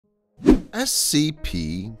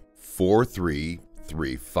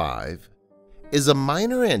SCP-4335 is a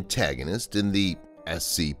minor antagonist in the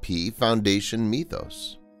SCP Foundation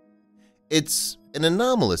mythos. It's an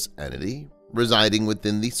anomalous entity residing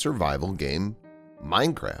within the survival game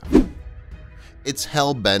Minecraft. It's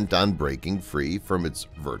hell-bent on breaking free from its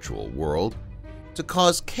virtual world to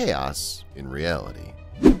cause chaos in reality.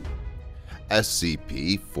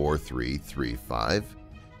 SCP-4335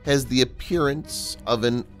 has the appearance of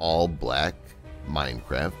an all-black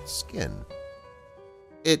Minecraft skin.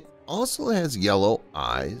 It also has yellow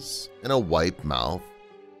eyes and a white mouth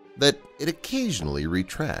that it occasionally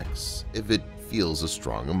retracts if it feels a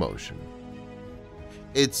strong emotion.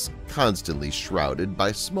 It's constantly shrouded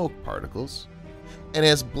by smoke particles and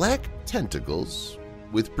has black tentacles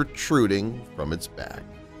with protruding from its back.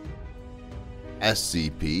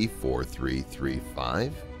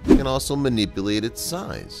 SCP-4335 can also manipulate its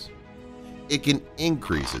size. It can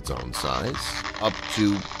increase its own size up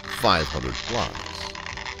to 500 blocks.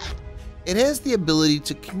 It has the ability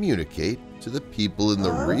to communicate to the people in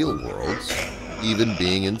the real world, even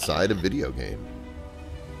being inside a video game.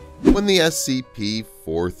 When the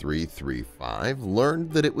SCP-4335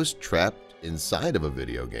 learned that it was trapped inside of a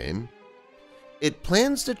video game, it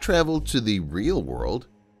plans to travel to the real world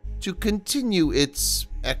to continue its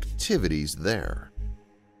activities there,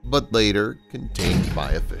 but later contained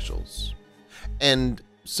by officials. And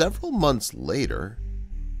several months later,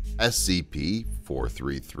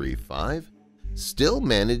 SCP-4335 still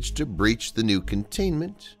managed to breach the new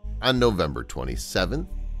containment on November 27,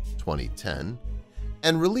 2010,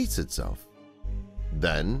 and release itself,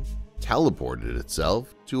 then teleported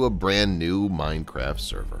itself to a brand new Minecraft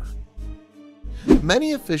server.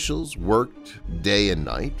 Many officials worked day and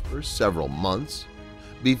night for several months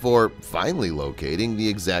before finally locating the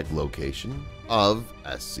exact location of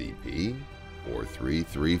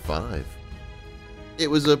SCP-4335. It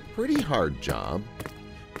was a pretty hard job.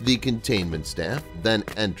 The containment staff then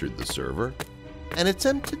entered the server and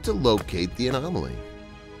attempted to locate the anomaly.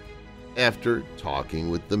 After talking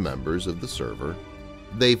with the members of the server,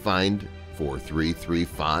 they find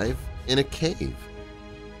 4335 in a cave.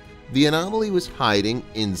 The anomaly was hiding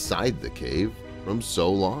inside the cave from so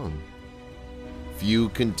long. Few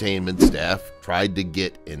containment staff tried to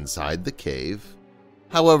get inside the cave.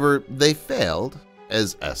 However, they failed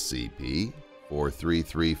as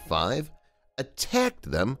SCP-4335 attacked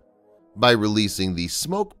them by releasing the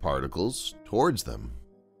smoke particles towards them.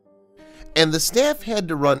 And the staff had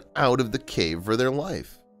to run out of the cave for their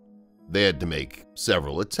life. They had to make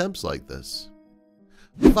several attempts like this.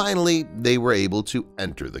 Finally, they were able to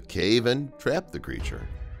enter the cave and trap the creature.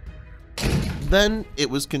 Then it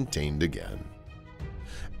was contained again.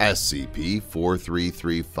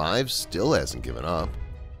 SCP-4335 still hasn't given up.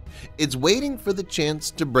 It's waiting for the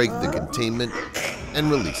chance to break the containment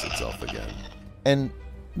and release itself again. And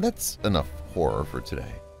that's enough horror for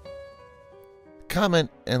today.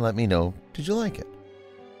 Comment and let me know, did you like it?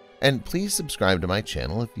 And please subscribe to my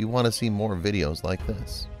channel if you want to see more videos like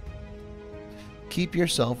this. Keep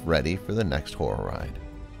yourself ready for the next horror ride,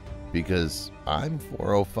 because I'm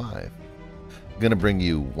 405, gonna bring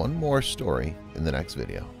you one more story in the next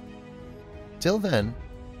video. Till then,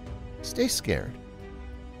 stay scared.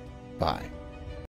 Bye.